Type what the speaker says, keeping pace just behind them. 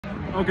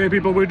Okay,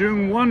 people, we're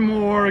doing one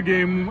more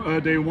game,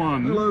 day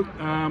one. Hello.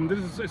 This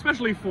is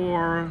especially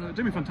for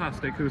Jimmy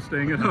Fantastic, who's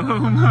staying at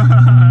home.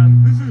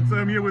 So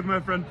I'm here with my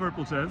friend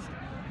Purple Chest.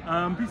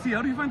 PC,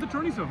 how do you find the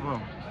tourney so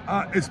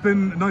far? It's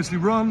been nicely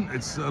run.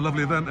 It's a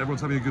lovely event. Everyone's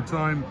having a good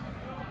time.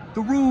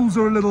 The rules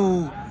are a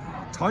little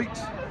tight.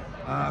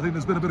 I think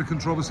there's been a bit of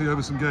controversy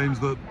over some games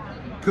that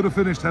could have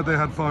finished had they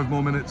had 5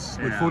 more minutes,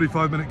 with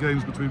 45-minute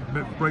games between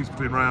breaks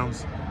between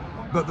rounds.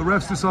 But the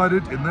refs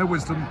decided, in their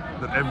wisdom,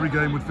 that every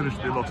game would finish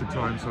at the allotted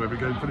time, so every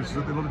game finishes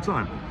at the allotted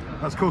time.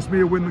 That's cost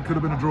me a win that could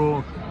have been a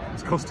draw.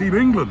 It's cost Team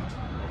England.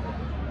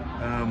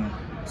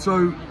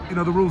 So, you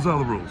know, the rules are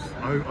the rules.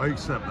 I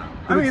accept that.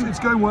 But it's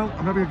going well.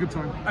 I'm having a good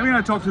time. I mean,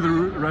 I talked to the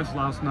refs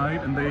last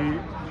night, and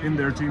they, in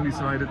their team,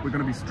 decided we're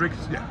going to be strict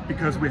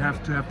because we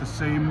have to have the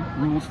same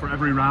rules for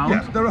every round.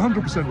 Yeah, they're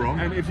 100% wrong.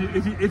 And if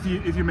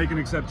you make an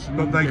exception,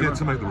 but they get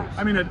to make the rules.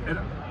 I mean, at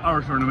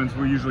our tournaments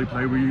we usually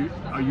play, we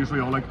are usually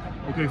all like,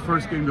 okay,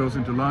 first game goes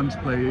into lunch,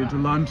 play into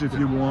lunch if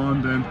you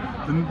want, and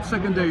the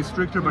second day is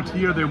stricter, but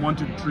here they want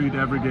to treat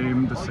every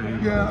game the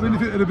same. Yeah, I mean,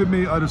 if it had been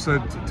me, I'd have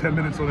said 10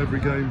 minutes on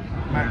every game,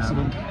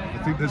 maximum.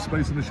 I think there's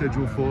space in the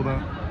schedule for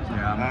that.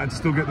 Yeah. And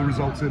still get the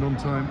results in on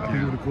time. I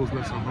think it would have caused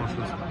less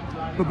harshness.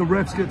 But the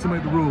refs get to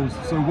make the rules.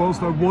 So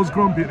whilst I was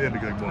grumpy at the end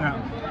of game one,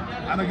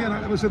 and again,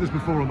 I've said this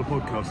before on the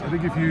podcast, I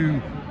think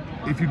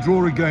if you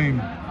draw a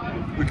game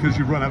because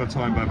you've run out of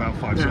time by about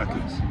 5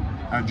 seconds,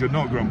 and you're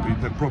not grumpy,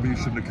 then probably you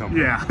shouldn't have come.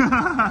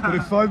 But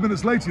if 5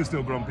 minutes later you're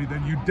still grumpy,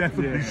 then you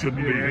definitely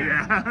shouldn't be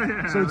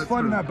here. So it's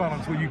finding that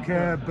balance where you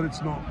care, but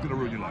it's not going to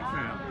ruin your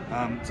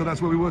life. So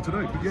that's where we were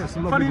today. But yes,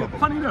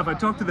 funny enough, I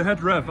talked to the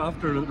head ref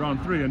after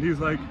round 3, and he was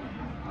like,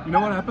 you know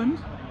what happened?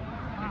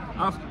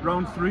 After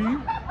round 3,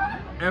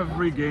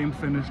 every game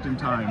finished in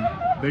time.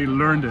 They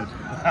learned it.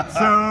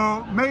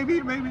 So maybe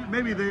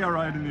they are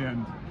right in the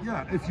end.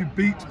 Yeah, if you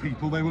beat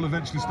people, they will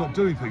eventually stop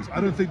doing things.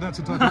 I don't think that's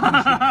a type of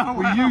punishment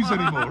we use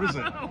anymore, is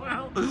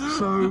it?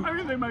 So I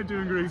mean, they might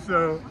do agree.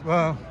 So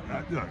well,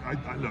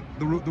 look,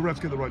 the refs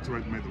get the right to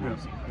make the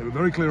rules. They were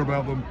very clear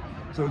about them.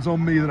 So it's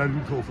on me that I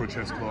didn't call for a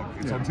chess clock.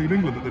 It's on Team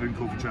England that they didn't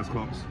call for chess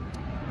clocks.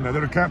 You know,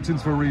 there are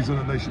captains for a reason,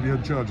 and they should be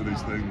in charge of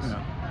these things.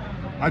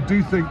 I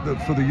do think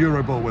that for the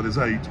Eurobowl, where there's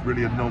 8,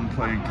 really a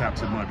non-playing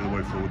captain might be the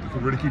way forward. We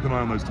can really keep an eye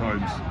on those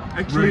times.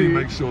 Actually, really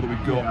make sure that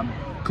we've got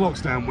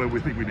clocks down where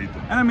we think we need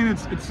them. And I mean,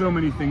 it's so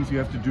many things you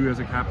have to do as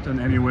a captain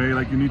anyway.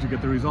 Like, you need to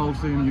get the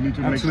results in, you need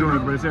to make sure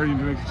everybody's there, you need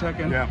to make a check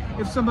in.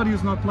 If somebody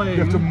is not playing,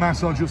 you have to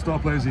massage your star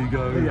player's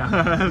ego.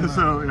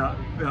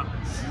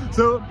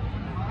 So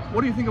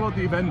what do you think about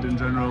the event in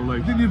general?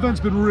 Like, I think the event's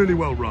been really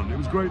well run. It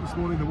was great this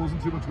morning. There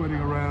wasn't too much waiting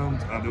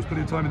around. There was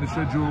plenty of time in the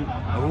schedule.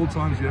 At all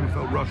times, you never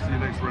felt rushed to your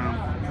next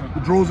round.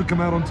 The draws have come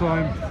out on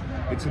time.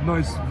 It's a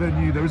nice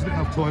venue. There isn't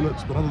enough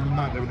toilets, but other than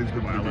that, everything's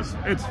been pretty good.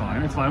 It's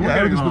fine. It's fine. Yeah,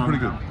 everything's been pretty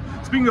good.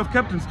 Speaking of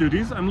captain's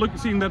duties, I'm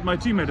seeing that my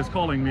teammate is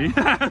calling me,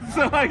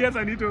 so I guess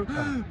I need to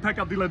pack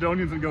up the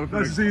Ladonians and go.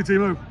 Nice to see you,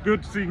 Timo.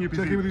 Good seeing you, PC.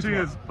 Check in with you.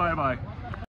 Cheers. Bye bye.